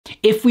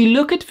If we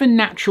look at the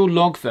natural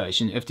log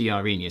version of the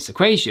Arrhenius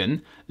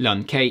equation,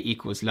 ln k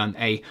equals ln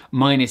a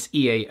minus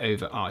Ea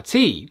over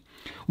RT,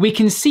 we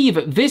can see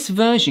that this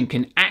version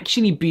can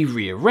actually be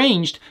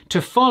rearranged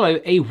to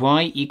follow a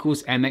y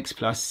equals mx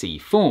plus c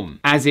form,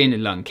 as in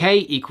ln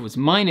k equals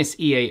minus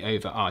Ea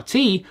over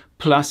RT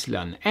plus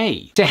ln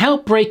a. To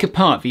help break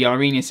apart the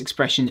Arrhenius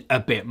expression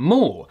a bit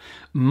more,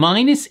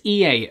 minus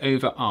Ea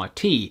over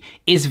RT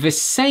is the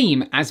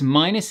same as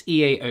minus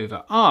Ea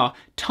over R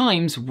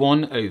times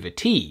 1 over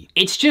T.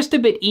 It's just a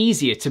bit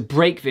easier to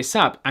break this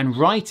up and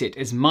write it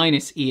as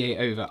minus Ea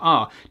over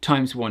R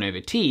times 1 over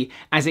T,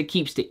 as it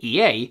keeps the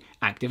Ea,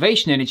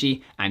 activation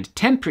energy, and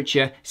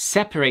temperature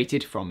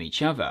separated from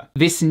each other.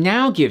 This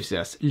now gives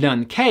us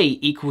ln k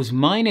equals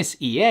minus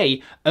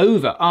Ea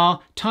over R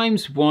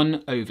times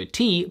 1 over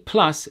T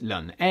plus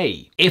ln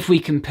a. If we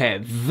compare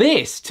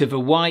this to the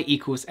y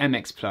equals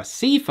mx plus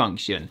c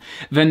function,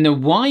 then the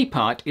y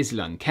part is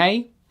ln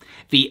k,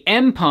 the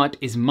m part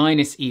is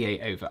minus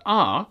Ea over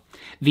R,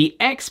 the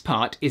x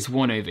part is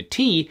 1 over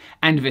T,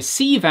 and the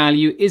c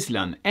value is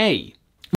ln a.